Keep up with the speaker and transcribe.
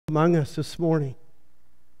among us this morning.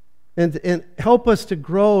 And help us to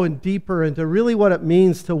grow and deeper into really what it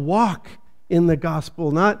means to walk in the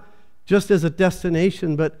gospel, not just as a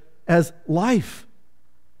destination, but as life.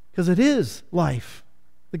 Because it is life,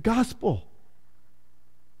 the gospel.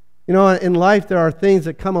 You know, in life there are things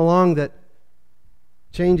that come along that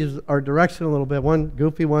changes our direction a little bit. One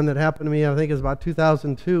goofy one that happened to me, I think it was about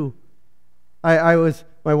 2002.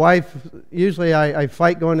 My wife, usually I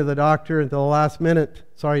fight going to the doctor until the last minute.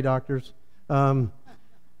 Sorry, doctors.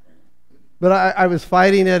 But I was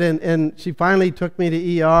fighting it, and she finally took me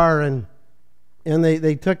to ER, and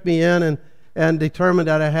they took me in and determined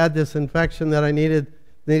that I had this infection that I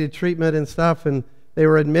needed treatment and stuff, and they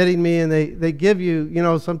were admitting me, and they give you, you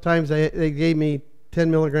know, sometimes they gave me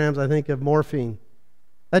 10 milligrams, I think, of morphine.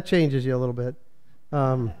 That changes you a little bit.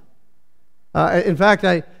 In fact,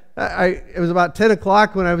 it was about 10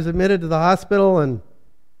 o'clock when I was admitted to the hospital, and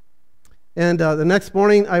the next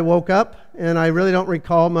morning I woke up, and I really don't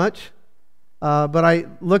recall much. But I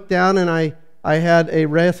looked down and I had a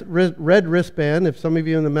red wristband. If some of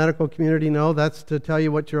you in the medical community know, that's to tell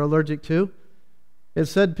you what you're allergic to. It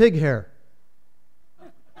said pig hair.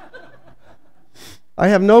 I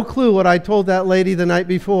have no clue what I told that lady the night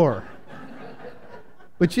before.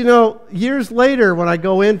 But you know, years later when I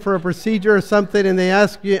go in for a procedure or something and they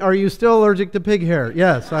ask you, are you still allergic to pig hair?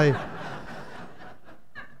 Yes,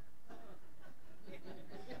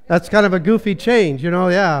 that's kind of a goofy change, you know,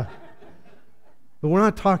 yeah. But we're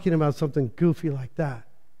not talking about something goofy like that.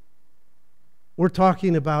 We're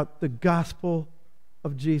talking about the gospel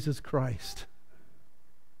of Jesus Christ.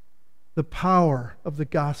 The power of the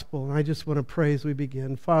gospel. And I just want to pray as we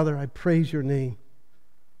begin. Father, I praise your name.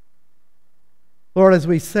 Lord, as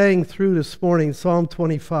we sang through this morning, Psalm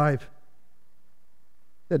 25,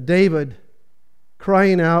 that David,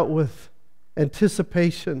 crying out with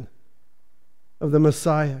anticipation of the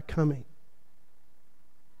Messiah coming.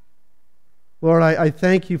 Lord, I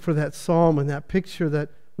thank you for that psalm and that picture that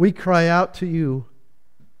we cry out to you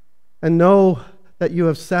and know that you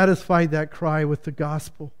have satisfied that cry with the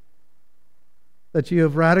gospel, that you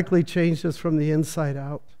have radically changed us from the inside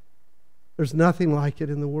out. There's nothing like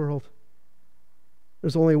it in the world.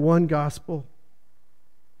 There's only one gospel.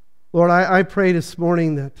 Lord, I pray this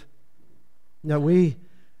morning that we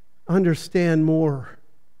understand more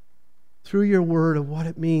through your word of what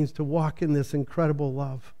it means to walk in this incredible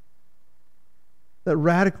love that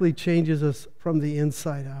radically changes us from the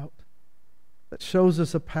inside out, that shows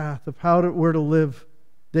us a path of how we're to live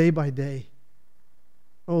day by day.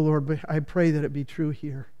 Oh Lord, I pray that it be true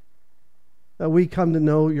here, that we come to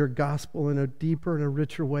know your gospel in a deeper and a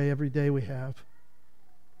richer way every day we have.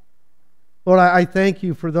 Lord, I thank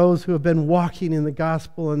you for those who have been walking in the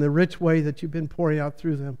gospel in the rich way that you've been pouring out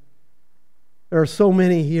through them. There are so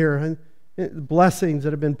many here, and blessings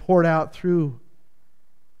that have been poured out through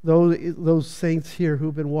those saints here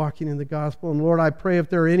who've been walking in the gospel. And Lord, I pray if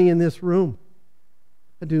there are any in this room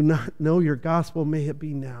that do not know your gospel, may it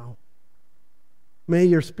be now. May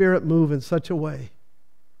your Spirit move in such a way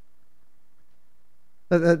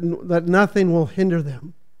that nothing will hinder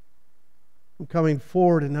them from coming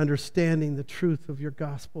forward and understanding the truth of your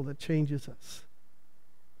gospel that changes us.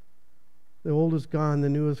 The old is gone, the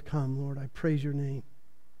new has come. Lord, I praise your name.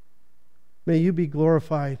 May you be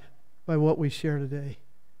glorified by what we share today.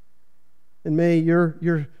 And may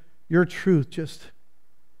your truth just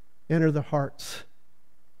enter the hearts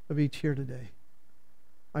of each here today.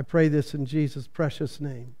 I pray this in Jesus' precious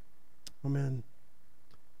name. Amen.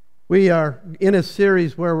 We are in a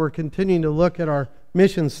series where we're continuing to look at our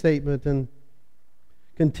mission statement and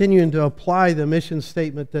continuing to apply the mission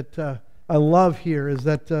statement that I love here is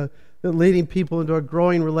that leading people into a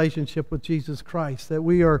growing relationship with Jesus Christ, that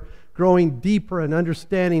we are growing deeper and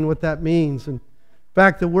understanding what that means. And in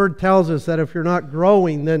fact, the Word tells us that if you're not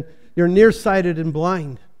growing, then you're nearsighted and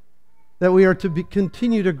blind, that we are to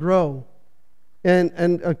continue to grow.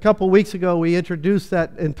 And a couple weeks ago, we introduced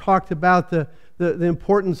that and talked about the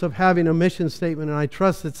importance of having a mission statement, and I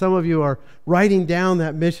trust that some of you are writing down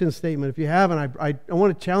that mission statement. If you haven't, I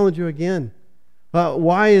want to challenge you again.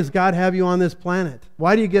 Why does God have you on this planet?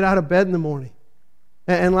 Why do you get out of bed in the morning?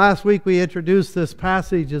 And last week we introduced this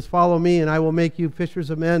passage as follow me and I will make you fishers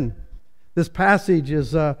of men. This passage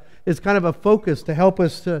is kind of a focus to help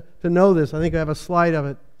us to know this. I think I have a slide of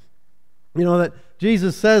it. You know that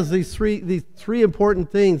Jesus says these three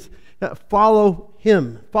important things. Follow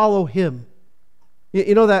Him. Follow Him.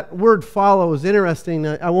 You know that word follow is interesting.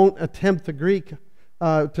 I won't attempt the Greek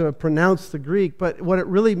to pronounce the Greek, but what it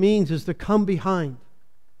really means is to come behind.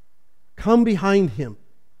 Come behind Him.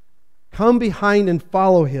 Come behind and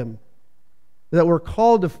follow Him. That we're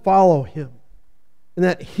called to follow Him. and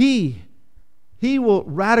that He will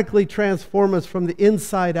radically transform us from the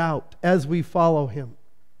inside out as we follow Him,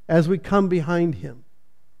 as we come behind Him,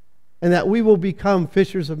 and that we will become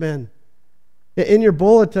fishers of men. In your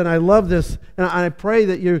bulletin, I love this, and I pray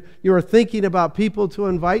that you are thinking about people to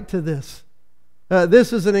invite to this.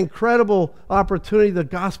 This is an incredible opportunity. The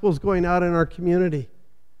gospel is going out in our community.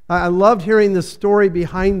 I loved hearing the story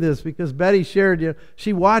behind this because Betty shared,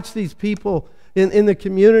 she watched these people in the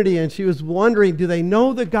community and she was wondering, do they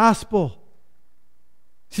know the gospel?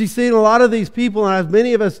 She's seen a lot of these people, and as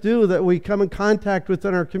many of us do, that we come in contact with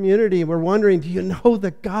in our community, and we're wondering, do you know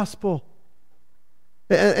the gospel?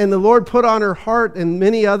 And the Lord put on her heart, and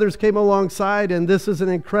many others came alongside, and this is an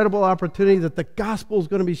incredible opportunity that the gospel is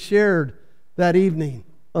going to be shared that evening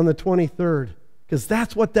on the 23rd, because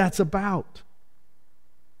that's what that's about.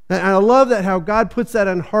 And I love that how God puts that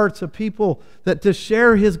in hearts of people that to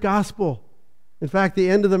share His gospel. In fact, the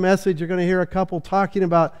end of the message, you're going to hear a couple talking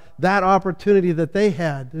about that opportunity that they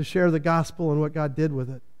had to share the gospel and what God did with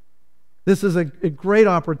it. This is a great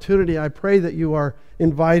opportunity. I pray that you are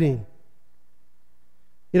inviting.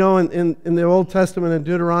 You know, in the Old Testament, in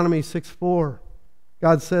Deuteronomy 6:4,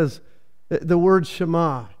 God says the word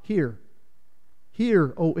Shema, hear,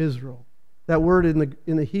 O Israel. That word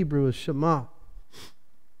in the Hebrew is Shema.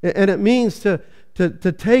 And it means to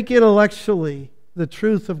take intellectually the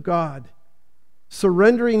truth of God,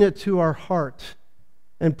 surrendering it to our heart,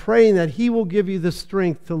 and praying that He will give you the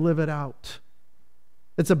strength to live it out.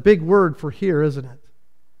 It's a big word for hear, isn't it?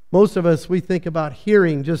 Most of us, we think about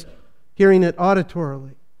hearing, just hearing it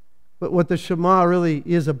auditorily. But what the Shema really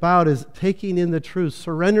is about is taking in the truth,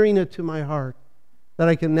 surrendering it to my heart, that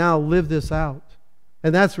I can now live this out.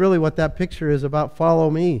 And that's really what that picture is about. Follow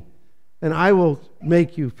me, and I will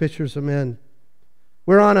make you fishers of men.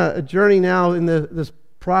 We're on a journey now in this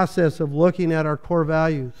process of looking at our core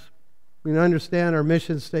values. We understand our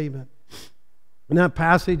mission statement. And that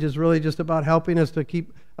passage is really just about helping us to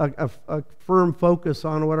keep a firm focus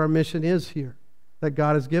on what our mission is here, that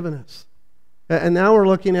God has given us. And now we're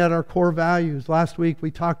looking at our core values. Last week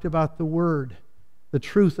we talked about the Word, the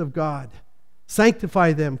truth of God.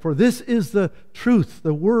 Sanctify them, for this is the truth.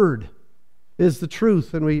 The Word is the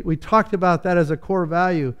truth. And we talked about that as a core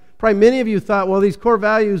value. Probably many of you thought, well, these core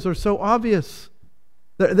values are so obvious.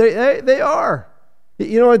 They are.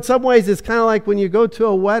 You know, in some ways it's kind of like when you go to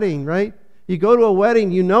a wedding, right? You go to a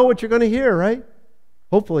wedding, you know what you're going to hear, right?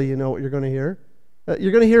 Hopefully you know what you're going to hear.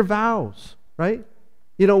 You're going to hear vows, right?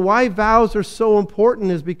 You know, why vows are so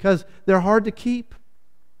important is because they're hard to keep.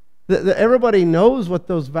 Everybody knows what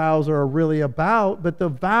those vows are really about, but the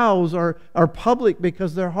vows are public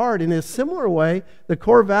because they're hard. In a similar way, the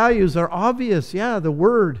core values are obvious. Yeah, the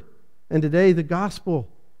Word, and today the gospel.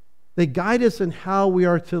 They guide us in how we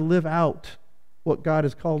are to live out what God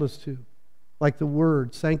has called us to. Like the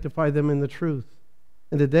Word, sanctify them in the truth.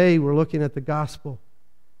 And today we're looking at the gospel.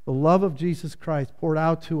 The love of Jesus Christ poured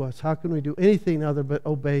out to us. How can we do anything other but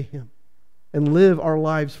obey Him and live our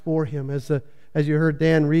lives for Him? As you heard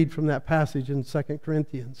Dan read from that passage in 2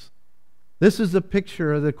 Corinthians. This is the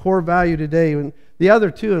picture of the core value today. And the other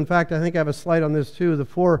two, in fact, I think I have a slide on this too. The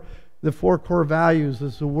four core values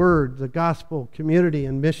is the Word, the gospel, community,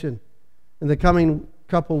 and mission. In the coming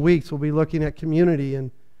couple weeks, we'll be looking at community. And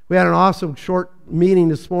we had an awesome short meeting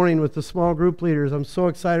this morning with the small group leaders. I'm so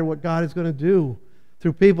excited what God is going to do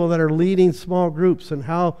through people that are leading small groups and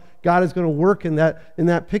how God is going to work in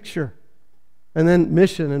that picture. And then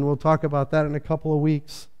mission, and we'll talk about that in a couple of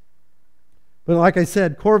weeks. But like I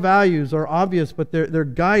said, core values are obvious, but they're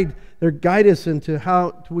guide us into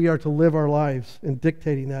how we are to live our lives and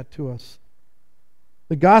dictating that to us.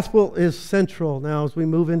 The gospel is central now as we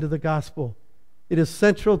move into the gospel. It is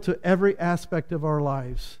central to every aspect of our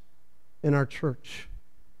lives in our church.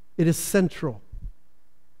 It is central.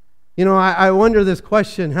 You know, I wonder this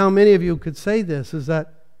question, how many of you could say this, is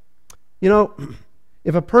that, you know,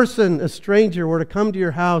 if a stranger, were to come to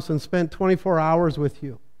your house and spend 24 hours with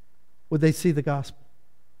you, would they see the gospel?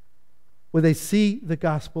 Would they see the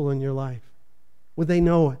gospel in your life? Would they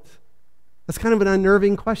know it? That's kind of an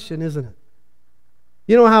unnerving question, isn't it?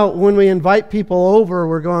 You know how when we invite people over,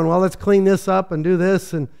 we're going, well, let's clean this up and do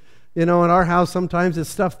this. And, you know, in our house, sometimes it's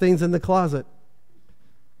stuff things in the closet.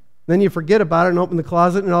 Then you forget about it and open the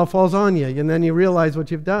closet and it all falls on you. And then you realize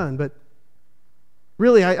what you've done. But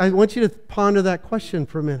really, I want you to ponder that question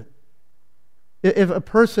for a minute. If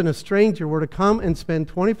a stranger, were to come and spend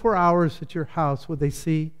 24 hours at your house, would they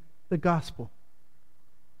see the gospel?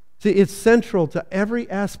 See, it's central to every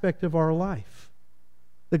aspect of our life.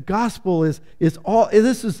 The gospel is all.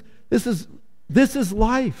 This is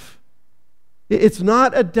life. It's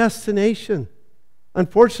not a destination.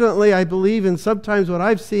 Unfortunately, I believe in sometimes what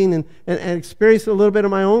I've seen and experienced a little bit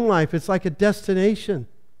in my own life, it's like a destination.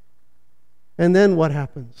 And then what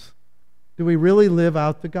happens? Do we really live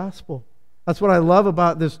out the gospel? That's what I love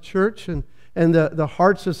about this church and the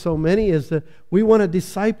hearts of so many, is that we want to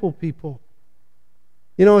disciple people.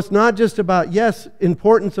 You know, it's not just about, yes,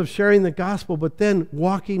 importance of sharing the gospel, but then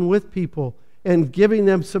walking with people and giving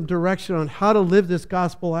them some direction on how to live this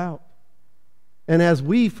gospel out. And as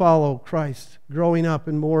we follow Christ, growing up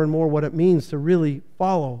and more what it means to really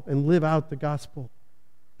follow and live out the gospel.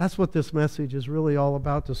 That's what this message is really all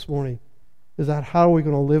about this morning, is that how are we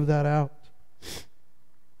going to live that out?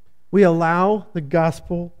 We allow the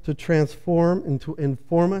gospel to transform and to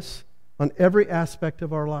inform us on every aspect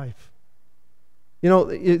of our life. You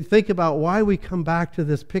know, you think about why we come back to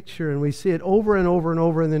this picture, and we see it over and over and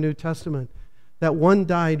over in the New Testament, that one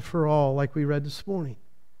died for all, like we read this morning.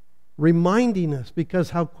 Reminding us,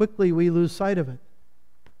 because how quickly we lose sight of it.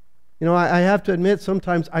 You know, I have to admit,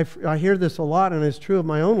 sometimes I hear this a lot, and it's true of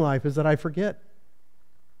my own life, is that I forget.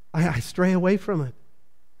 I stray away from it.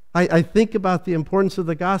 I think about the importance of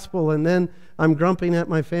the gospel, and then I'm grumping at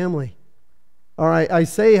my family. Or I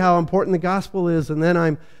say how important the gospel is, and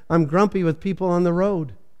then I'm grumpy with people on the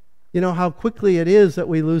road. You know, how quickly it is that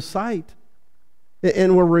we lose sight.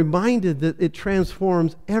 And we're reminded that it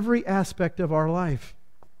transforms every aspect of our life.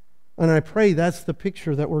 And I pray that's the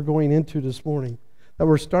picture that we're going into this morning, that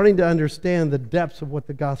we're starting to understand the depths of what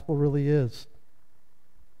the gospel really is.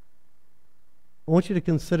 I want you to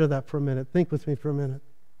consider that for a minute. Think with me for a minute.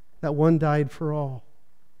 That one died for all.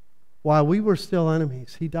 While we were still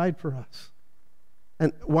enemies, he died for us.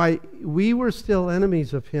 And while we were still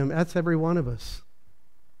enemies of him, that's every one of us.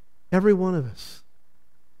 Every one of us.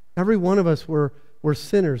 Every one of us were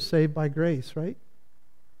sinners saved by grace, right?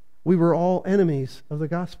 We were all enemies of the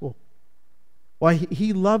gospel. Why,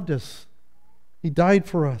 he loved us. He died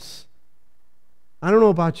for us. I don't know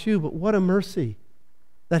about you, but what a mercy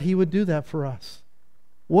that he would do that for us.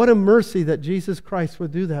 What a mercy that Jesus Christ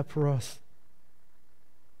would do that for us.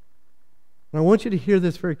 And I want you to hear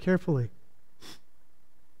this very carefully.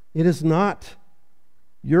 It is not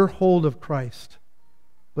your hold of Christ,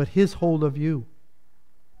 but his hold of you.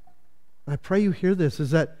 I pray you hear this, is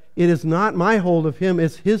that it is not my hold of him,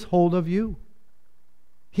 it's his hold of you.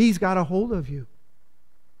 He's got a hold of you.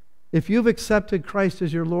 If you've accepted Christ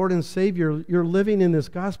as your Lord and Savior, you're living in this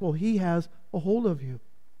gospel, he has a hold of you.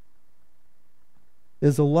 It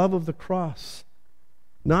is the love of the cross,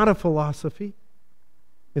 not a philosophy.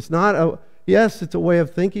 It's not a, yes, it's a way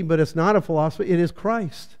of thinking, but it's not a philosophy. It is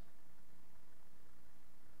Christ.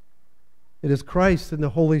 It is Christ and the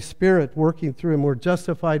Holy Spirit working through him. We're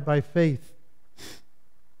justified by faith.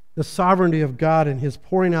 The sovereignty of God and his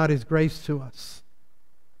pouring out his grace to us.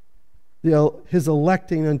 His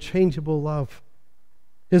electing unchangeable love.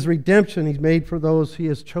 His redemption he's made for those he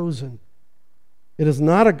has chosen. It is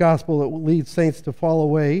not a gospel that will lead saints to fall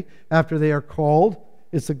away after they are called.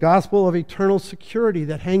 It's a gospel of eternal security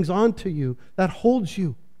that hangs on to you, that holds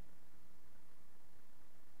you.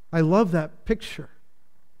 I love that picture.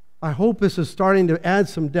 I hope this is starting to add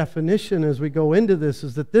some definition as we go into this,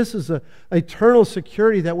 is that this is an eternal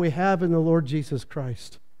security that we have in the Lord Jesus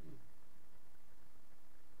Christ.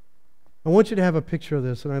 I want you to have a picture of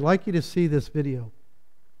this, and I'd like you to see this video.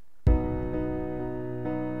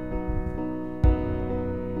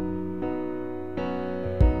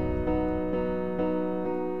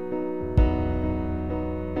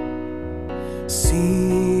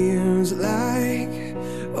 Seems like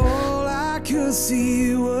all I could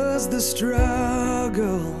see was the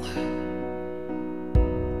struggle,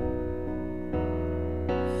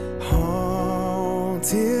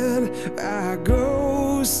 haunted by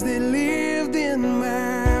ghosts that lived in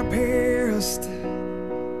my past,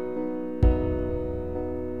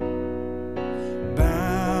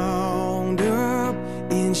 bound up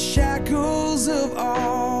in shackles of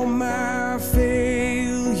all my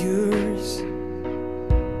failures,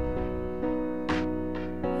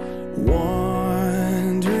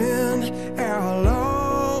 wondering how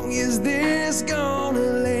long is this gonna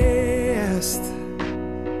last.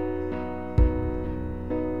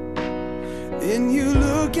 Then you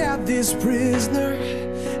look at this prisoner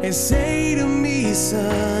and say to me,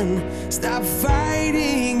 son, stop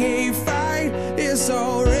fighting a fight it's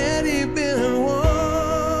already been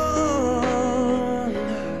won.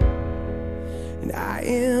 And I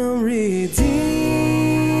am redeemed.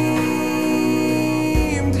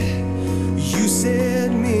 You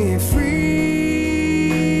set me free.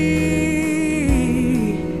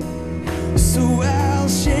 So I'll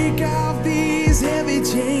shake off these heavy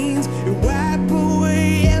chains and wipe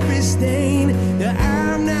away every stain. That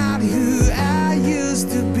I'm not who I used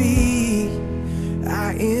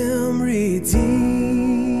redeemed.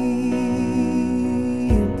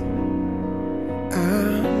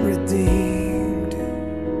 I'm redeemed.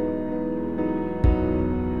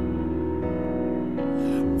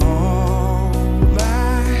 All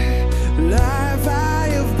my life I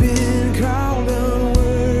have been called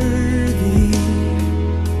unworthy,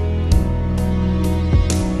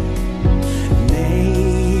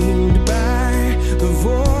 named by the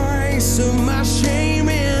voice of my shame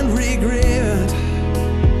and regret.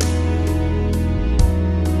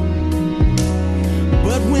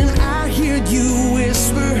 But when I heard you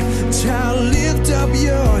whisper, child, lift up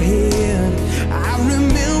your head, I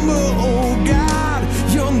remember, oh God,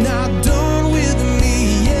 you're not done with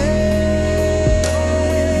me yet.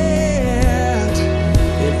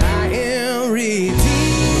 And I am redeemed.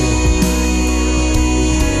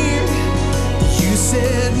 You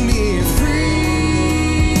set me free.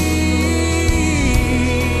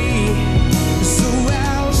 So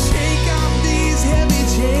I'll shake off these heavy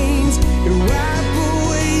chains and wipe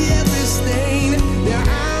away every stain. Now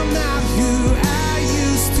I'm not who I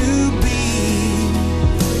used to be.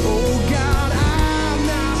 Oh God, I'm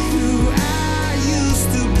not who I used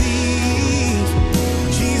to be.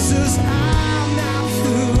 Jesus, I'm not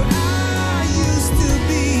who I used to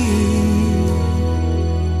be.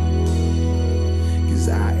 'Cause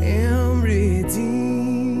I am redeemed.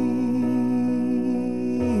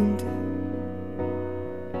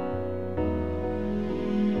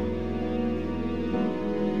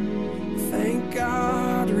 Thank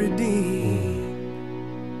God, redeemed.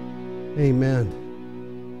 Amen.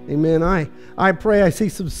 Amen. I pray I see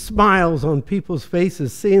some smiles on people's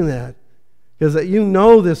faces seeing that, because that you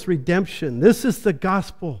know this redemption. This is the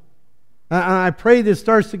gospel. I pray this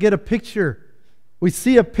starts to get a picture. We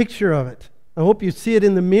see a picture of it. I hope you see it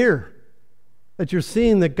in the mirror, that you're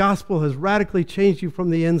seeing the gospel has radically changed you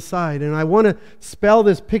from the inside. And I want to spell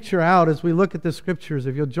this picture out as we look at the scriptures.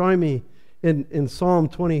 If you'll join me in Psalm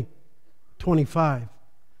 25.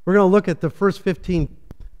 We're going to look at the first 15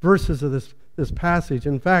 verses of this passage.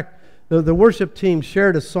 In fact, the worship team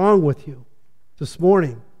shared a song with you this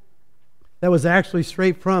morning that was actually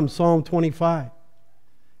straight from Psalm 25.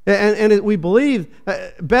 And we believe,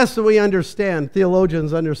 best that we understand,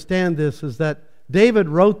 theologians understand this, is that David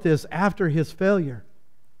wrote this after his failure,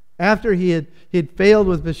 after he had failed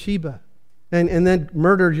with Bathsheba and then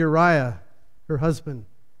murdered Uriah, her husband.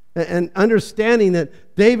 And understanding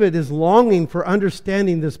that David is longing for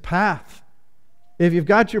understanding this path. If you've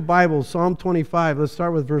got your Bible, Psalm 25, let's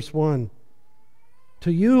start with verse 1.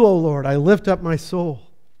 To you, O Lord, I lift up my soul.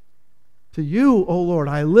 To you, O Lord,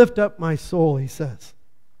 I lift up my soul, he says.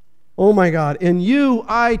 Oh my God, in you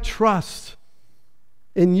I trust.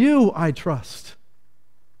 In you I trust.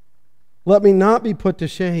 Let me not be put to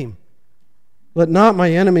shame. Let not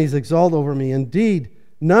my enemies exult over me. Indeed,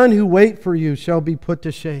 none who wait for you shall be put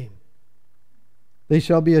to shame. They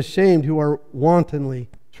shall be ashamed who are wantonly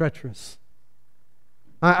treacherous.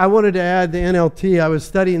 I wanted to add the NLT. I was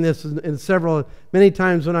studying this many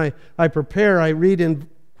times when I prepare, I read in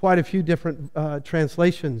quite a few different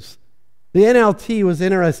translations. The NLT was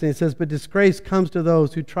interesting. It says, but disgrace comes to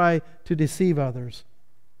those who try to deceive others.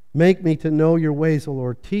 Make me to know your ways, O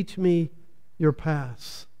Lord. Teach me your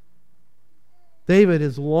paths. David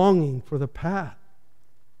is longing for the path.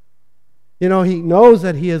 You know, he knows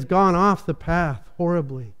that he has gone off the path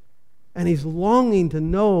horribly. And he's longing to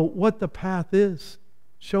know what the path is.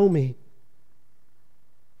 Show me.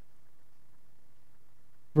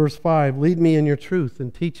 Verse 5, lead me in your truth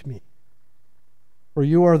and teach me. For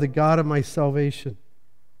you are the God of my salvation.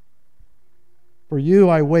 For you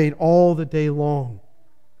I wait all the day long.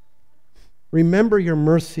 Remember your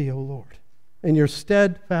mercy, O Lord, and your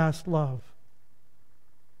steadfast love.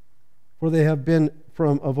 For they have been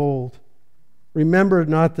from of old. Remember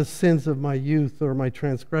not the sins of my youth or my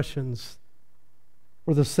transgressions,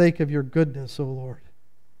 for the sake of your goodness, O Lord.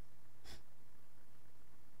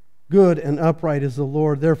 Good and upright is the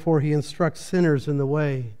Lord, therefore he instructs sinners in the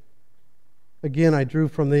way. Again, I drew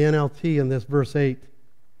from the NLT in this verse 8.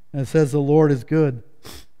 And it says, the Lord is good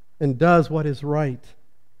and does what is right.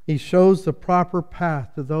 He shows the proper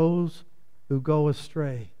path to those who go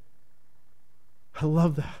astray. I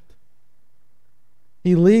love that.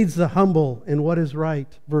 He leads the humble in what is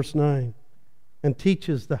right, verse 9, and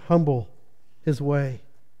teaches the humble his way.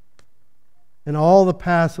 And all the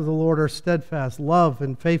paths of the Lord are steadfast, love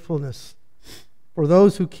and faithfulness for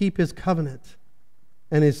those who keep his covenant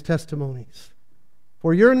and his testimonies.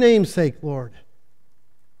 For your name's sake, Lord,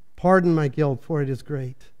 pardon my guilt, for it is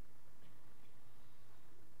great.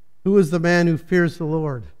 Who is the man who fears the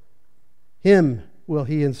Lord? Him will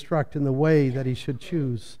he instruct in the way that he should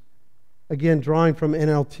choose. Again, drawing from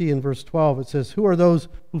NLT in verse 12, it says, "Who are those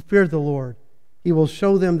who fear the Lord? He will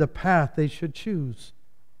show them the path they should choose."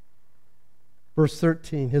 Verse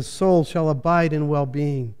 13, "His soul shall abide in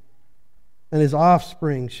well-being, and his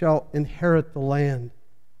offspring shall inherit the land.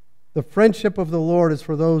 The friendship of the Lord is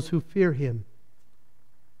for those who fear him,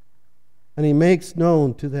 and he makes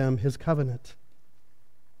known to them his covenant.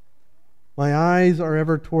 My eyes are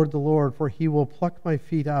ever toward the Lord, for he will pluck my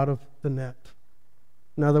feet out of the net."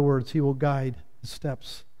 In other words, he will guide the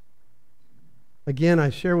steps. Again, I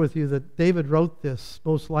share with you that David wrote this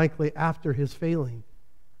most likely after his failing.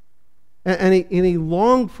 And he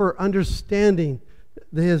longed for understanding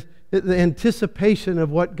the anticipation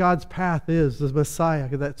of what God's path is, the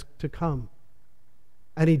Messiah that's to come.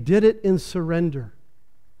 And he did it in surrender.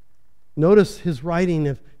 Notice his writing,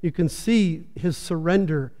 if you can see his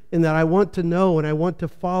surrender in that I want to know and I want to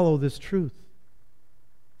follow this truth.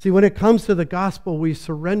 See, when it comes to the gospel, we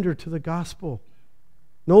surrender to the gospel.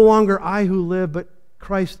 No longer I who live, but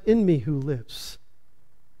Christ in me who lives.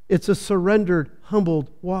 It's a surrendered, humbled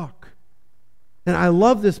walk. And I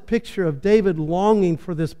love this picture of David longing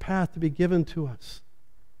for this path to be given to us.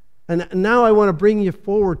 And now I want to bring you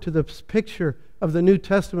forward to this picture of the New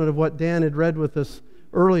Testament of what Dan had read with us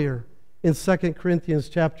earlier in 2 Corinthians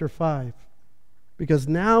chapter 5. Because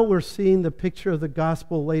now we're seeing the picture of the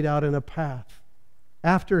gospel laid out in a path.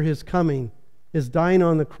 After his coming, his dying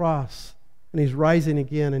on the cross, and he's rising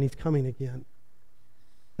again, and he's coming again.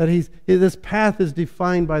 That this path is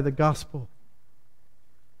defined by the gospel.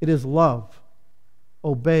 It is love,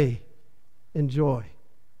 obey, and joy.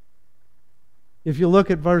 If you look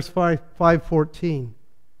at verse 5:14,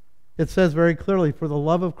 it says very clearly, "For the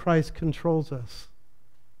love of Christ controls us."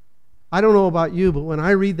 I don't know about you, but when I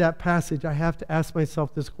read that passage, I have to ask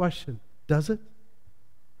myself this question: does it?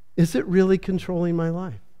 Is it really controlling my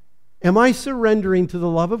life? Am I surrendering to the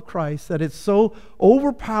love of Christ that it's so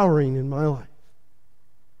overpowering in my life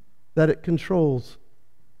that it controls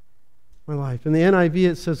my life? In the NIV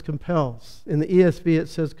it says compels. In the ESV it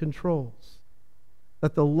says controls.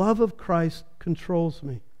 That the love of Christ controls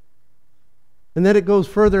me. And then it goes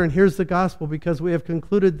further, and here's the gospel, because we have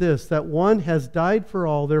concluded this, that one has died for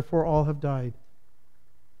all, therefore all have died.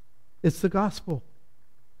 It's the gospel.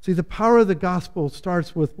 See, the power of the gospel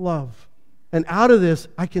starts with love. And out of this,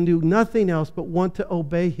 I can do nothing else but want to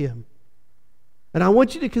obey him. And I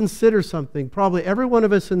want you to consider something. Probably every one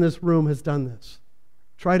of us in this room has done this.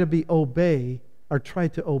 Try to obey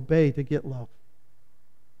to get love.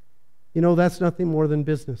 You know, that's nothing more than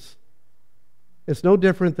business. It's no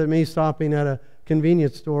different than me stopping at a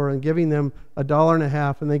convenience store and giving them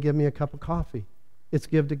 $1.50 and they give me a cup of coffee. It's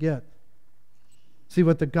give to get. See,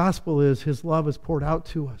 what the gospel is, his love is poured out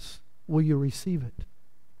to us. Will you receive it?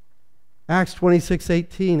 Acts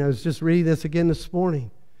 26:18, I was just reading this again this morning.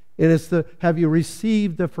 And it's have you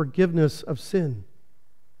received the forgiveness of sin?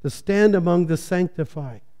 To stand among the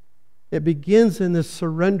sanctified. It begins in this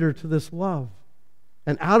surrender to this love.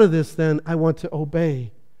 And out of this then, I want to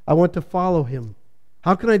obey. I want to follow him.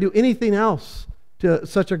 How can I do anything else to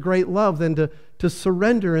such a great love than to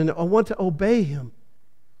surrender, and I want to obey him?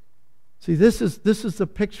 See, this is the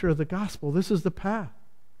picture of the gospel. This is the path.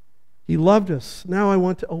 He loved us. Now I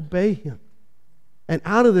want to obey him. And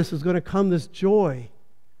out of this is going to come this joy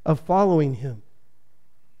of following him.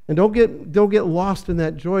 And don't get lost in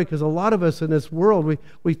that joy, because a lot of us in this world,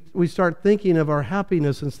 we start thinking of our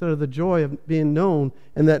happiness instead of the joy of being known,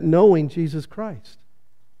 and that knowing Jesus Christ.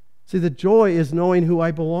 See, the joy is knowing who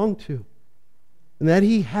I belong to, and that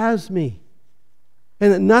he has me,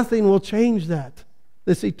 and that nothing will change that.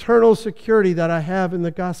 This eternal security that I have in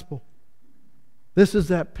the gospel. This is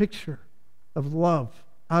that picture of love.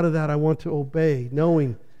 Out of that I want to obey,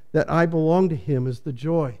 knowing that I belong to him is the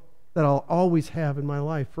joy that I'll always have in my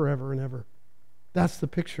life forever and ever. That's the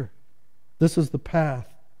picture. This is the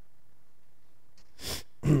path.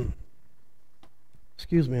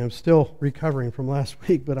 Excuse me, I'm still recovering from last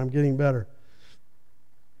week, but I'm getting better.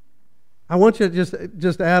 I want you to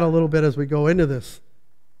just add a little bit as we go into this.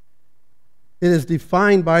 It is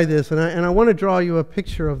defined by this, and I want to draw you a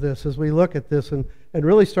picture of this as we look at this and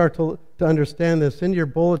really start to understand this. In your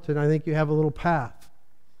bulletin, I think you have a little path.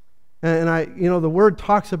 And the Word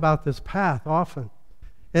talks about this path often.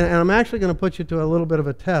 And I'm actually going to put you to a little bit of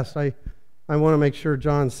a test. I want to make sure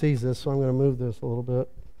John sees this, so I'm going to move this a little bit.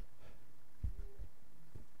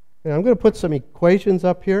 Okay, I'm going to put some equations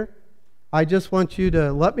up here. I just want you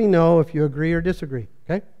to let me know if you agree or disagree,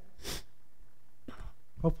 okay?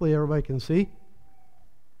 Hopefully everybody can see.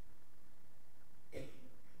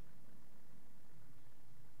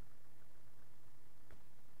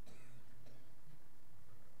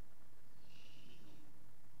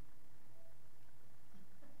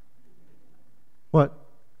 What?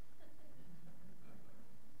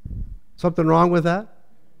 Something wrong with that?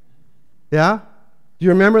 Yeah? Do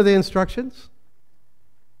you remember the instructions?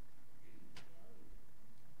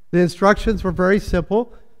 The instructions were very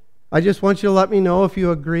simple. I just want you to let me know if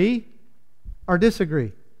you agree or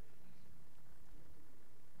disagree.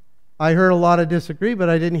 I heard a lot of disagree, but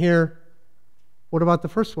I didn't hear, what about the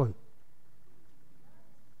first one?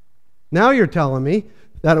 Now you're telling me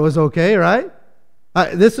that it was okay, right?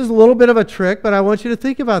 This is a little bit of a trick, but I want you to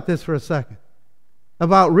think about this for a second.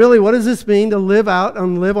 About really, what does this mean to live out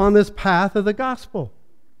and live on this path of the gospel?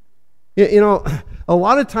 You know, a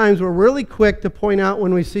lot of times we're really quick to point out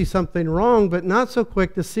when we see something wrong, but not so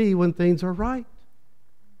quick to see when things are right.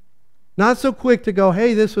 Not so quick to go,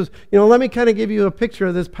 hey, this was, let me kind of give you a picture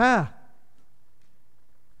of this path.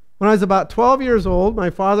 When I was about 12 years old, my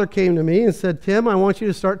father came to me and said, Tim, I want you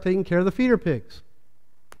to start taking care of the feeder pigs.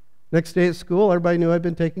 Next day at school, everybody knew I'd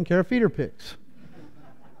been taking care of feeder pigs.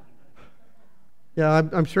 Yeah,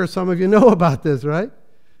 I'm sure some of you know about this, right?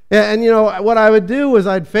 And what I would do was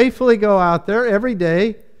I'd faithfully go out there every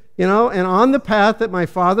day, and on the path that my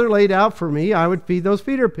father laid out for me, I would feed those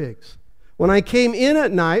feeder pigs. When I came in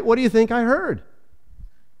at night, what do you think I heard?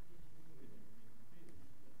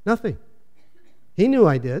 Nothing. He knew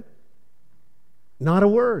I did. Not a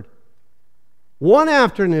word. One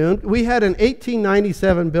afternoon, we had an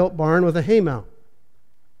 1897 built barn with a haymow.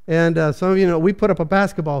 And some of you know, we put up a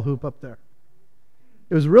basketball hoop up there.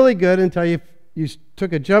 It was really good until you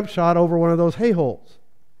took a jump shot over one of those hay holes.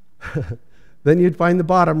 Then you'd find the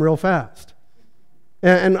bottom real fast.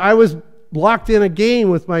 And I was locked in a game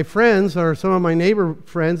with my friends, or some of my neighbor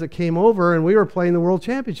friends that came over, and we were playing the World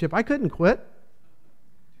Championship. I couldn't quit.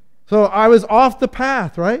 So I was off the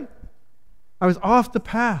path, right? I was off the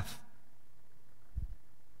path.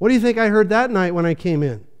 What do you think I heard that night when I came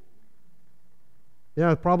in?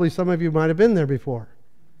 Yeah, probably some of you might have been there before.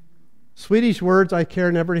 Swedish words I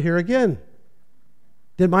care never to hear again.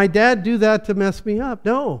 Did my dad do that to mess me up?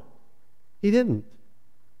 No, he didn't.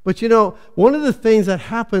 But one of the things that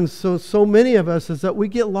happens so many of us is that we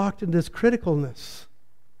get locked in this criticalness.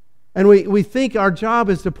 And we think our job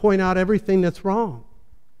is to point out everything that's wrong.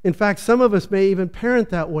 In fact, some of us may even parent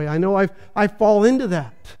that way. I know I fall into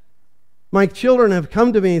that. My children have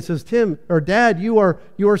come to me and says, Tim, or Dad, you are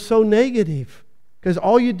so negative because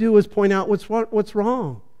all you do is point out what's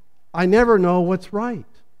wrong. I never know what's right.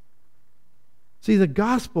 See, the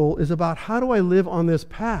gospel is about how do I live on this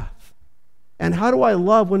path? And how do I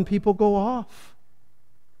love when people go off?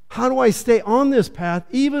 How do I stay on this path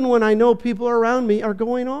even when I know people around me are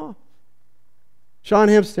going off? Sean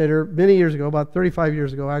Hempstetter, many years ago, about 35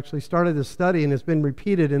 years ago actually, started this study, and it's been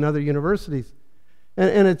repeated in other universities.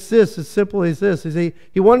 And it's this, as simple as this.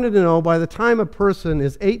 He wanted to know by the time a person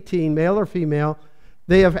is 18, male or female,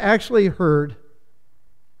 they have actually heard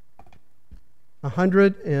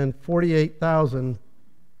 148,000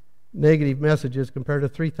 negative messages compared to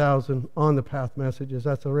 3,000 on-the-path messages.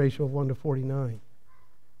 That's a ratio of 1 to 49. I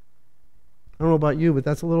don't know about you, but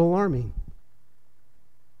that's a little alarming.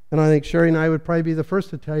 And I think Sherry and I would probably be the first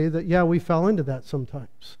to tell you that, yeah, we fell into that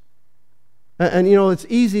sometimes. And it's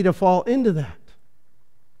easy to fall into that.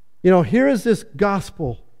 Here is this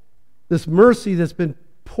gospel, this mercy that's been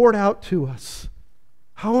poured out to us.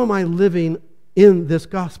 How am I living in this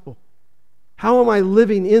gospel? How am I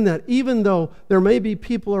living in that, even though there may be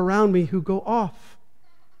people around me who go off?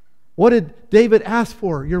 What did David ask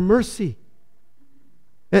for? Your mercy.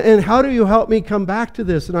 And how do you help me come back to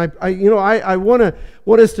this? And I want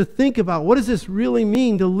us to think about, what does this really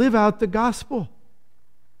mean to live out the gospel?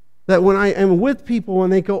 That when I am with people,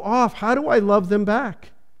 when they go off, how do I love them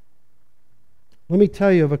back? Let me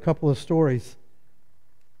tell you of a couple of stories.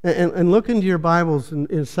 And look into your Bibles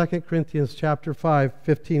in 2 Corinthians chapter 5,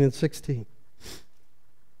 15 and 16.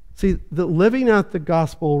 See, the living out the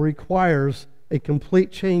gospel requires a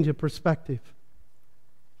complete change of perspective.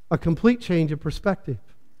 A complete change of perspective.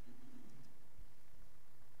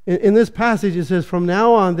 In this passage it says, from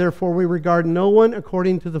now on, therefore, we regard no one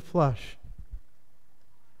according to the flesh.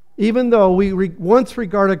 Even though we once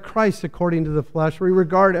regarded Christ according to the flesh, we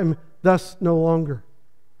regard him thus no longer.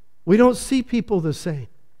 We don't see people the same.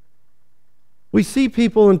 We see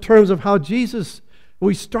people in terms of how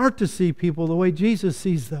we start to see people the way Jesus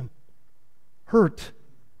sees them. Hurt,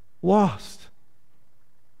 lost.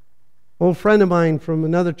 An old friend of mine from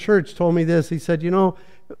another church told me this. He said,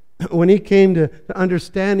 when he came to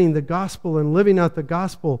understanding the gospel and living out the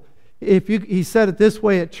gospel, he said it this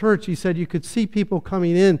way at church. He said you could see people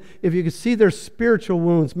coming in. If you could see their spiritual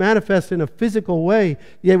wounds manifest in a physical way,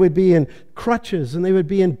 they would be in crutches and they would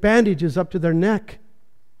be in bandages up to their neck.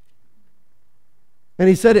 And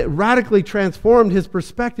he said it radically transformed his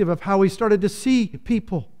perspective of how he started to see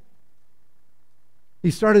people. He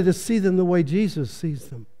started to see them the way Jesus sees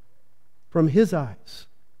them, from his eyes.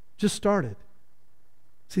 Just started.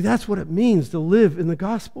 See, that's what it means to live in the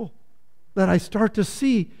gospel, that I start to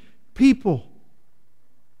see people.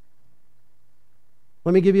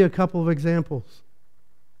 Let me give you a couple of examples.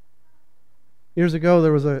 Years ago,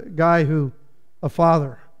 there was a guy a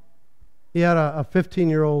father, he had a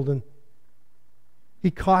 15-year-old, and he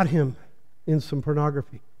caught him in some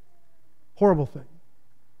pornography. Horrible thing.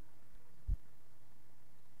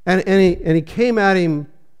 And he came at him,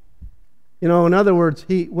 in other words,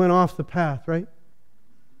 he went off the path, right?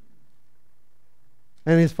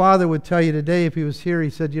 And his father would tell you today, if he was here, he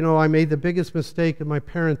said, I made the biggest mistake in my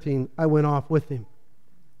parenting. I went off with him.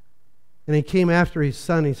 And he came after his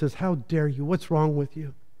son. He says, how dare you? What's wrong with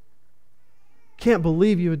you? Can't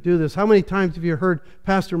believe you would do this. How many times have you heard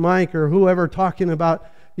Pastor Mike or whoever talking about,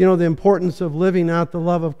 the importance of living out the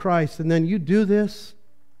love of Christ, and then you do this?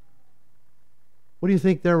 What do you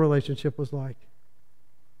think their relationship was like?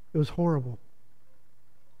 It was horrible.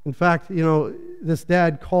 In fact, this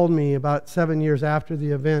dad called me about 7 years after the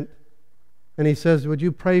event, and he says, would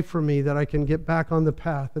you pray for me that I can get back on the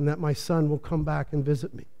path and that my son will come back and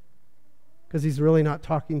visit me? Because he's really not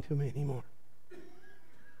talking to me anymore.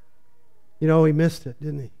 He missed it,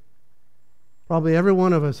 didn't he? Probably every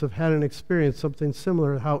one of us have had an experience, something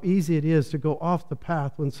similar, how easy it is to go off the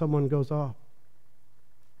path when someone goes off.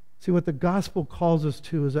 See, what the gospel calls us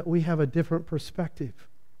to is that we have a different perspective,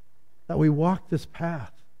 that we walk this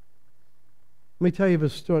path. Let me tell you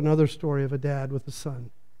another story of a dad with a son.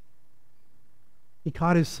 He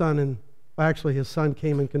caught his son, and actually his son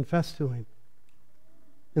came and confessed to him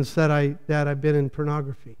and said, Dad, I've been in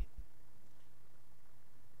pornography.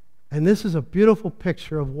 And this is a beautiful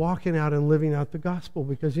picture of walking out and living out the gospel,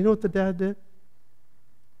 because you know what the dad did?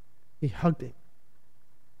 He hugged him.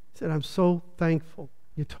 He said, I'm so thankful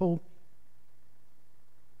you told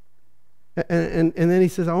me. And then he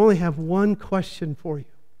says, I only have one question for you.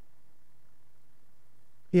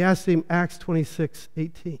 He asked him, Acts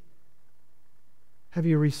 26:18. Have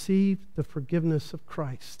you received the forgiveness of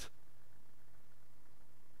Christ?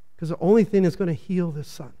 Because the only thing that's going to heal this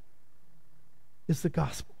son is the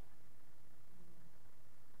gospel.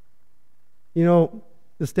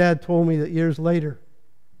 This dad told me that years later,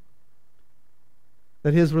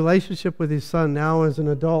 that his relationship with his son now as an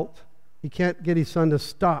adult, he can't get his son to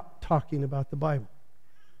stop talking about the Bible.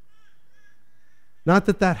 Not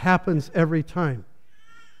that that happens every time,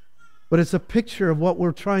 but it's a picture of what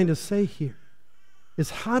we're trying to say here, is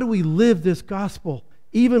how do we live this gospel,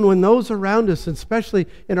 even when those around us, especially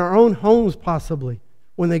in our own homes possibly,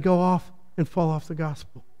 when they go off and fall off the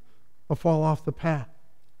gospel or fall off the path.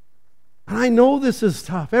 And I know this is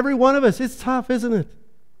tough. Every one of us, it's tough, isn't it?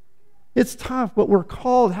 It's tough, but we're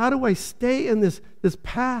called. How do I stay in this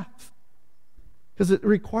path? Because it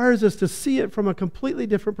requires us to see it from a completely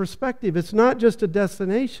different perspective. It's not just a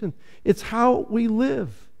destination. It's how we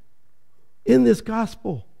live in this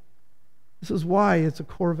gospel. This is why it's a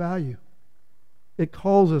core value. It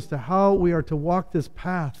calls us to how we are to walk this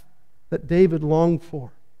path that David longed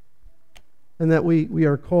for, and that we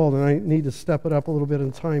are called. And I need to step it up a little bit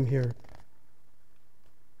in time here.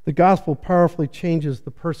 The gospel powerfully changes the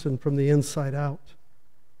person from the inside out.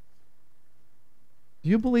 Do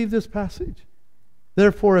you believe this passage?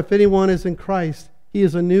 Therefore, if anyone is in Christ, he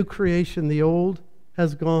is a new creation. The old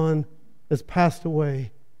has gone, has passed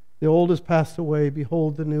away. The old has passed away.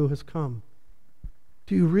 Behold, the new has come.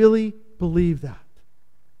 Do you really believe that?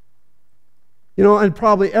 And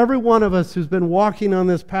probably every one of us who's been walking on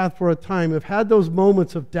this path for a time have had those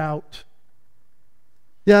moments of doubt.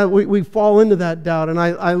 Yeah, we fall into that doubt. And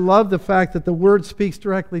I love the fact that the Word speaks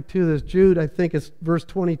directly to this. Jude, I think it's verse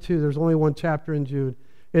 22. There's only one chapter in Jude.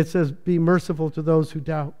 It says, be merciful to those who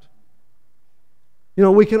doubt.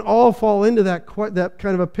 We can all fall into that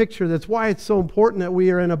kind of a picture. That's why it's so important that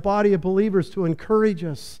we are in a body of believers to encourage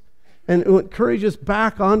us and encourage us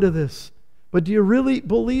back onto this. But do you really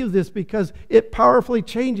believe this? Because it powerfully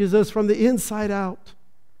changes us from the inside out.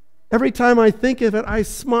 Every time I think of it, I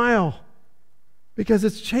smile. Because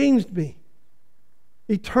it's changed me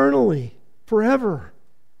eternally, forever.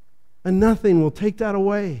 And nothing will take that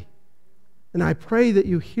away. And I pray that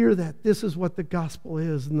you hear that this is what the gospel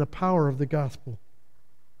is and the power of the gospel.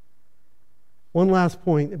 One last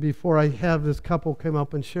point before I have this couple come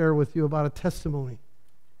up and share with you about a testimony.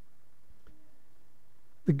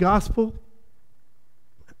 The gospel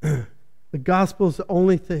is the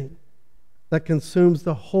only thing that consumes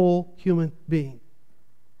the whole human being.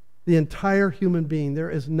 The entire human being.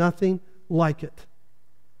 There is nothing like it.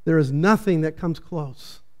 There is nothing that comes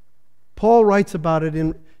close. Paul writes about it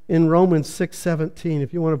in Romans 6:17,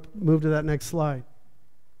 if you want to move to that next slide.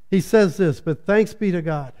 He says this, "But thanks be to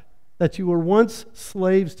God that you were once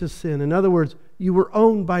slaves to sin." In other words, you were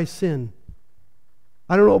owned by sin.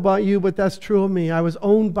 I don't know about you, but that's true of me. I was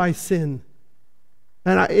owned by sin.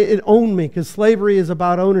 And it owned me, because slavery is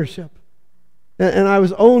about ownership. And I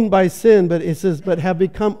was owned by sin, but it says, "But have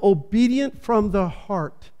become obedient from the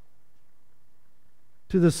heart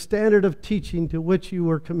to the standard of teaching to which you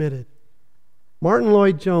were committed." Martin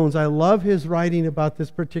Lloyd-Jones, I love his writing about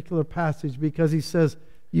this particular passage, because he says,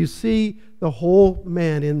 you see the whole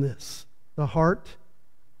man in this. The heart,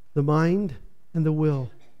 the mind, and the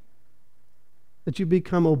will. That you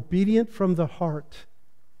become obedient from the heart.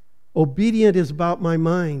 Obedient is about my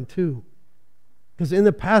mind too. Because in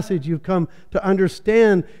the passage you've come to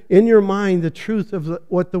understand in your mind the truth of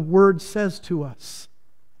what the Word says to us.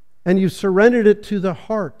 And you've surrendered it to the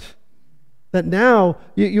heart. That now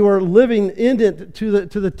you are living in it to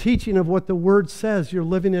the teaching of what the Word says. You're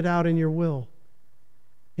living it out in your will.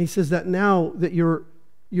 He says that now that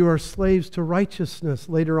you are slaves to righteousness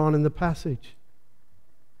later on in the passage.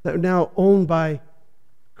 That are now owned by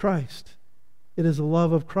Christ. It is the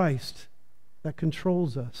love of Christ that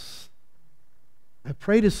controls us. I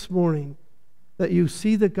pray this morning that you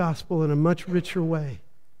see the gospel in a much richer way.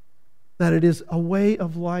 That it is a way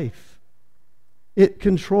of life. It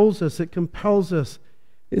controls us. It compels us.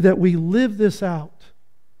 That we live this out.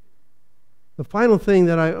 The final thing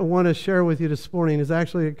that I want to share with you this morning is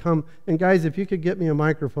actually to come. And guys, if you could get me a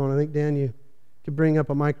microphone. I think, Dan, you could bring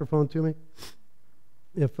up a microphone to me.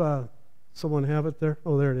 If someone have it there.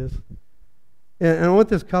 Oh, there it is. And I want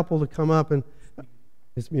this couple to come up. And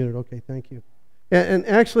it's muted. Okay, thank you. And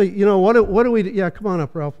actually, you know, what do we do? Yeah, come on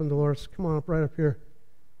up, Ralph and Dolores. Come on up right up here.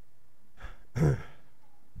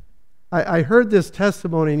 I heard this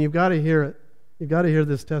testimony, and you've got to hear it. You've got to hear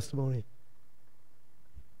this testimony.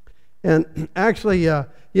 And actually,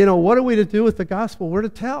 you know, what are we to do with the gospel? We're to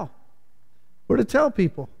tell. We're to tell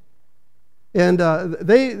people. And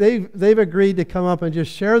they've agreed to come up and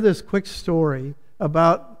just share this quick story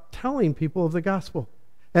about telling people of the gospel.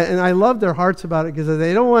 And I love their hearts about it, because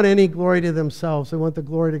they don't want any glory to themselves. They want the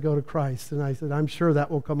glory to go to Christ. And I said, I'm sure that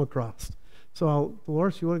will come across. So,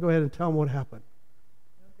 Dolores, you want to go ahead and tell them what happened?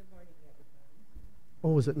 Good morning,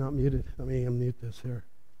 everybody. Oh, is it not muted? Let me unmute this here.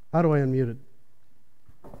 How do I unmute it?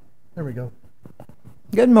 There we go.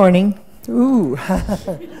 Good morning. Ooh.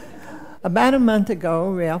 About a month ago,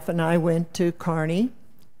 Ralph and I went to Kearney.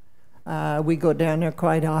 We go down there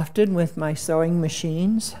quite often with my sewing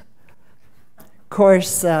machines. Of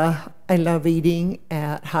course, I love eating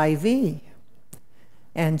at Hy-Vee.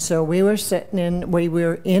 And so we were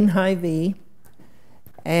in Hy-Vee,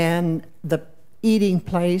 and the eating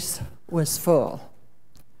place was full,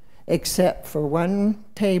 except for one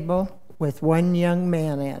table with one young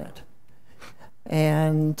man at it.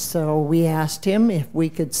 And so we asked him if we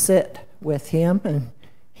could sit with him, and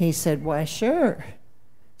he said, why, sure.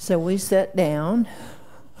 So we sat down.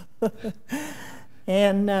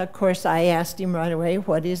 And, of course, I asked him right away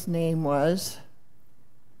what his name was,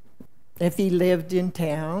 if he lived in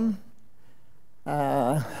town.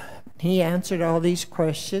 He answered all these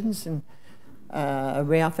questions, and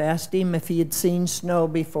Ralph asked him if he had seen snow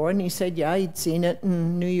before, and he said, yeah, he'd seen it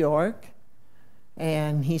in New York.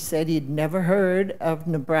 And he said he'd never heard of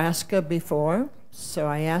Nebraska before. So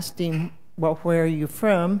I asked him, well, where are you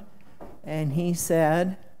from? And he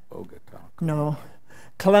said, Bogota. No,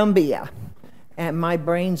 Columbia. And my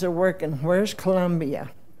brains are working. Where's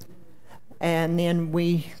Columbia? And then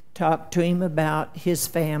we talked to him about his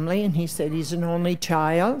family, and he said he's an only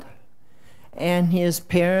child, and his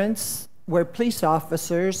parents were police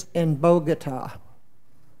officers in Bogota.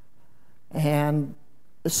 And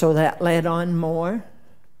so that led on more.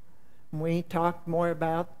 We talked more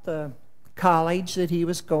about the college that he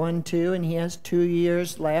was going to, and he has 2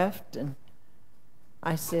 years left. And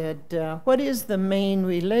I said, what is the main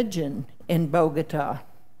religion in Bogota?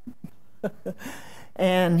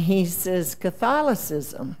 And he says,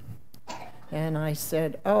 Catholicism. And I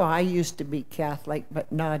said, oh, I used to be Catholic,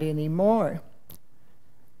 but not anymore.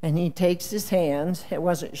 And he takes his hands. It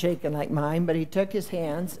wasn't shaking like mine, but he took his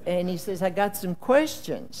hands, and he says, I got some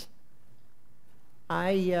questions.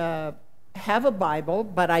 I have a Bible,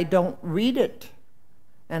 but I don't read it.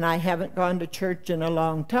 And I haven't gone to church in a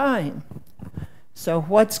long time. So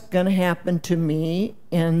what's going to happen to me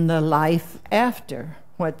in the life after?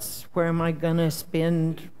 Where am I going to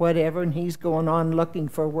spend whatever? And he's going on looking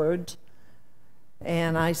for words.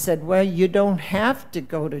 And I said, well, you don't have to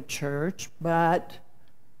go to church, but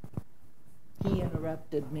He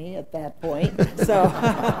interrupted me at that point, so.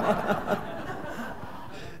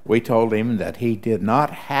 We told him that he did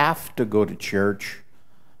not have to go to church,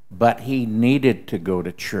 but he needed to go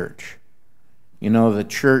to church. You know, the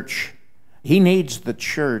church, he needs the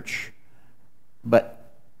church,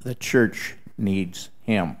 but the church needs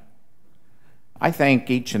him. I thank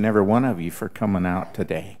each and every one of you for coming out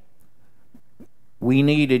today. We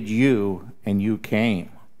needed you, and you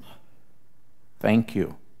came. Thank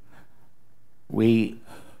you. We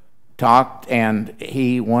talked, and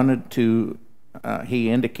he wanted to, he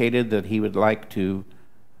indicated that he would like to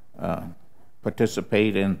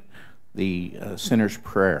participate in the sinner's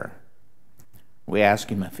prayer. We asked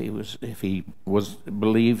him if he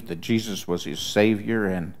believed that Jesus was his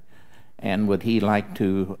Savior, and would he like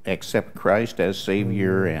to accept Christ as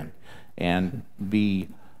Savior and be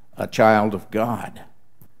a child of God.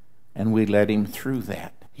 And we led him through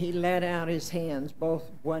that. He let out his hands, both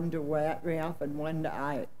one to Ralph and one to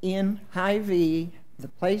I. In Hy-Vee, the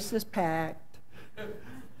place is packed. And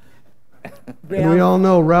we all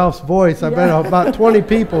know Ralph's voice. I bet about 20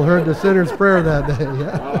 people heard the sinner's prayer that day.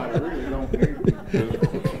 Yeah. I really don't hear.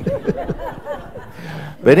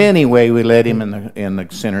 But anyway, we led him in the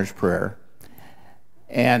sinner's prayer.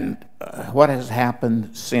 And what has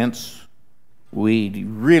happened since, we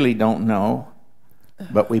really don't know,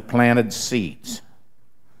 but we planted seeds.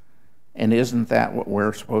 And isn't that what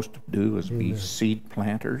we're supposed to do, is be seed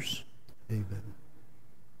planters? Amen.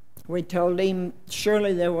 We told him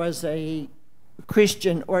surely there was a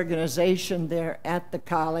Christian organization there at the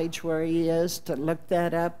college where he is, to look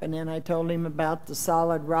that up. And then I told him about the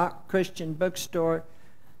Solid Rock Christian bookstore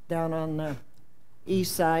down on the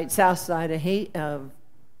south side of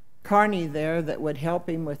Kearney there, that would help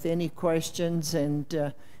him with any questions.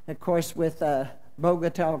 And of course, with a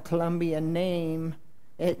Bogota, Colombian name,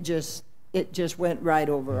 it just went right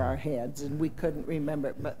over our heads, and we couldn't remember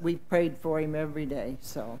it. But we prayed for him every day.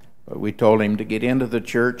 So. But we told him to get into the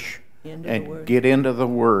church and get into the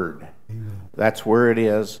Word. Amen. That's where it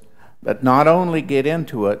is. But not only get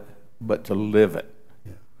into it, but to live it.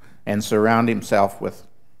 Yeah. And surround himself with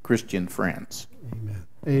Christian friends. Amen.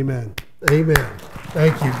 Amen. Amen.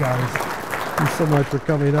 Thank you, guys. Thank you so much for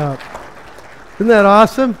coming up. Isn't that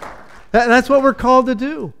awesome? That's what we're called to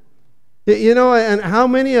do. You know, and how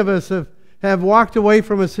many of us have walked away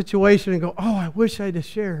from a situation and go, oh, I wish I'd have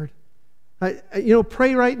shared.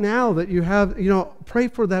 Pray right now that you have, pray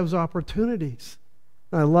for those opportunities.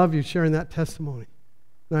 I love you sharing that testimony.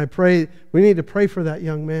 And I pray, we need to pray for that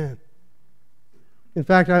young man. In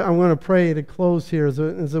fact, I'm going to pray to close here as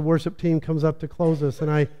the worship team comes up to close us.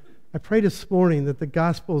 And I pray this morning that the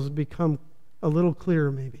gospel has become a little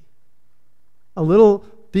clearer, maybe. A little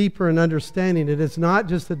deeper in understanding it. It's not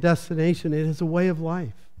just a destination, it is a way of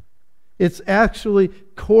life. It's actually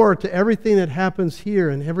core to everything that happens here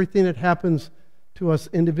and everything that happens to us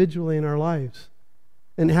individually in our lives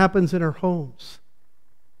and happens in our homes.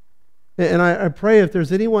 And I pray if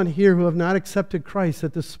there's anyone here who have not accepted Christ,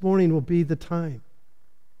 that this morning will be the time.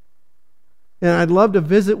 And I'd love to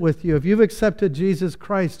visit with you. If you've accepted Jesus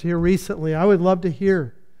Christ here recently, I would love to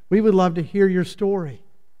hear. We would love to hear your story.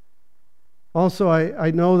 Also,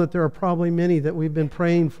 I know that there are probably many that we've been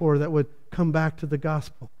praying for that would come back to the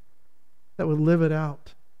gospel, that would live it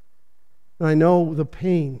out. And I know the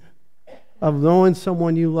pain of knowing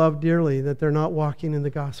someone you love dearly, that they're not walking in the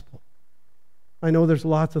gospel. I know there's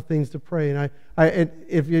lots of things to pray, and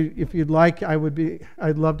if you'd like,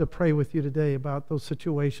 I'd love to pray with you today about those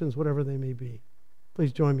situations, whatever they may be.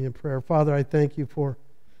 Please join me in prayer. Father, I thank you for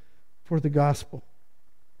the gospel.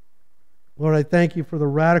 Lord, I thank you for the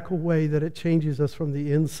radical way that it changes us from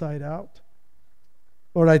the inside out.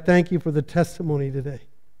 Lord, I thank you for the testimony today.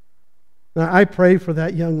 Now, I pray for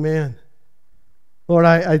that young man. Lord,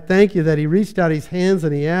 I thank you that he reached out his hands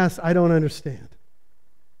and he asked, I don't understand.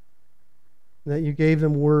 And that you gave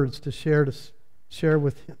them words to share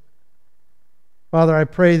with him. Father, I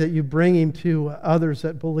pray that you bring him to others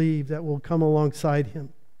that believe, that will come alongside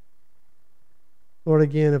him. Lord,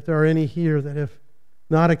 again, if there are any here that have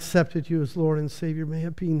not accepted you as Lord and Savior, may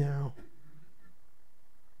it be now.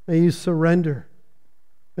 May you surrender.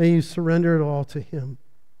 May you surrender it all to him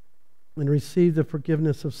and receive the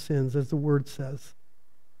forgiveness of sins, as the Word says.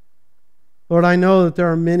 Lord, I know that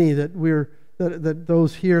there are many that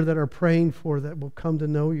those here that are praying for that will come to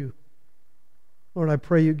know you. Lord, I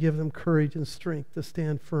pray you give them courage and strength to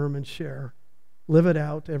stand firm and share. Live it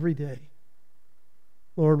out every day.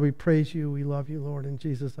 Lord, we praise you. We love you, Lord. In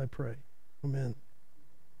Jesus I pray. Amen.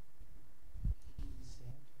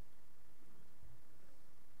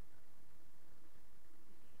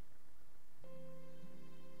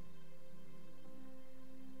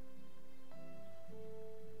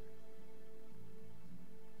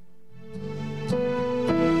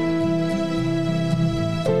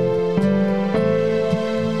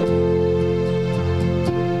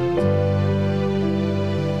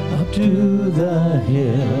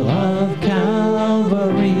 hill of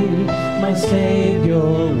Calvary, my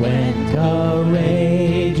Savior went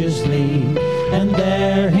courageously, and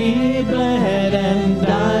there he bled and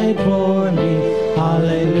died for me.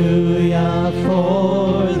 Hallelujah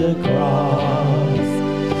for the cross.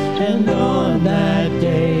 And on that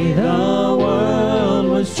day the world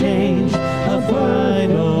was changed. A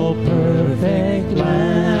final perfect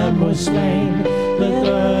Lamb was slain. The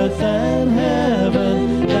earth and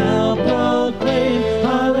heaven now proclaim.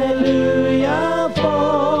 Hallelujah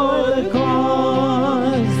for the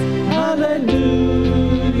cross.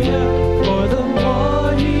 Hallelujah for the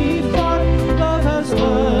war he fought. Love has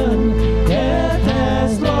won, death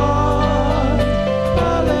has lost.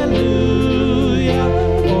 Hallelujah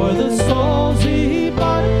for the souls he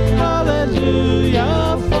bought.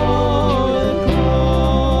 Hallelujah for the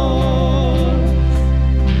cross.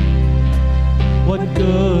 What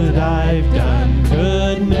good I've done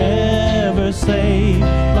could never save.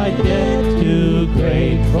 My debt too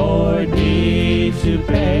great for thee to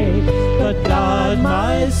pay. But God,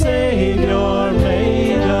 my Savior,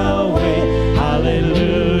 made a way.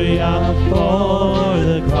 Hallelujah for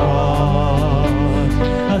the cross.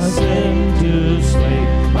 A sin to slay,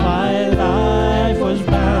 my life was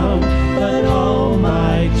bound, but all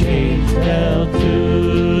my chains fell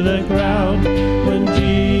to the ground when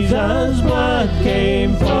Jesus' blood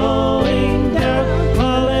came flowing down.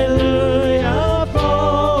 Hallelujah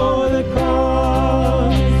for the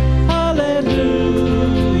cross.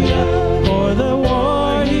 Hallelujah for the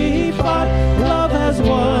war he fought. Love has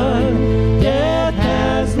won, death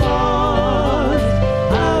has lost.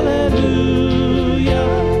 Hallelujah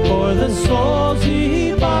for the souls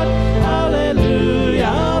he bought.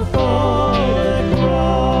 Hallelujah for the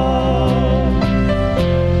cross.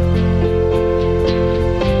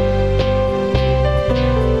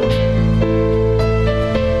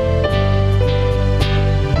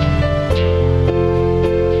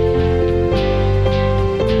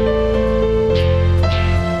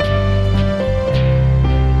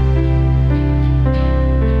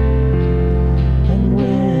 And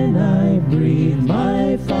when I breathe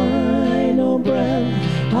my final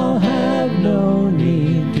breath, I'll have no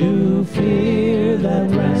need to fear that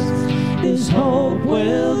rest. His hope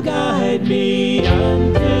will guide me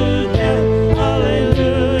unto death.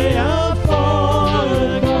 Hallelujah for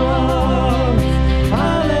the cross.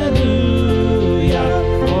 Hallelujah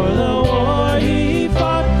for the war he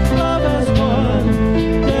fought. Love has won,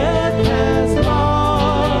 death has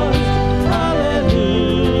lost.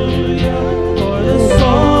 Hallelujah for the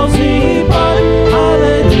souls he bought.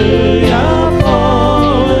 Hallelujah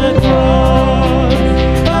for the cross.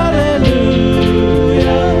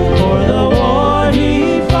 Hallelujah for the war he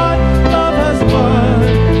fought. Love has won,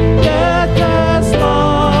 death has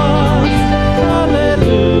lost.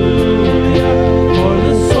 Hallelujah for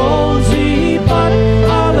the souls he bought.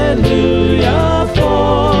 Hallelujah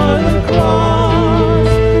for the cross.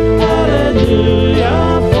 Hallelujah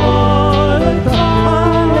for the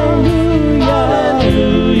cross.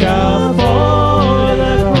 Hallelujah for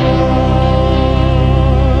the cross.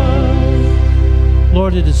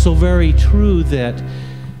 Lord, it is so very true that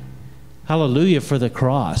hallelujah for the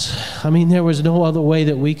cross. I mean, there was no other way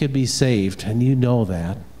that we could be saved, and you know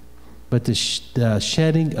that. But the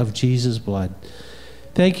shedding of Jesus' blood.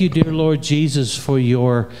 Thank you, dear Lord Jesus, for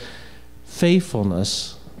your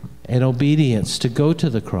faithfulness and obedience to go to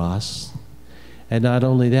the cross. And not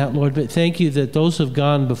only that, Lord, but thank you that those who have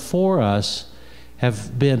gone before us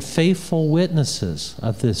have been faithful witnesses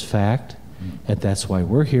of this fact, and that's why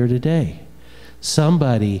we're here today.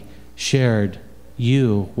 Somebody shared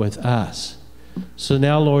you with us. So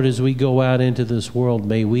now, Lord, as we go out into this world,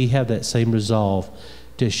 may we have that same resolve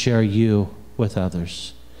to share you with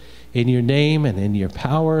others. In your name and in your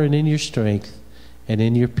power and in your strength and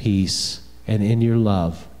in your peace and in your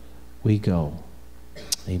love, we go.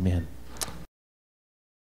 Amen.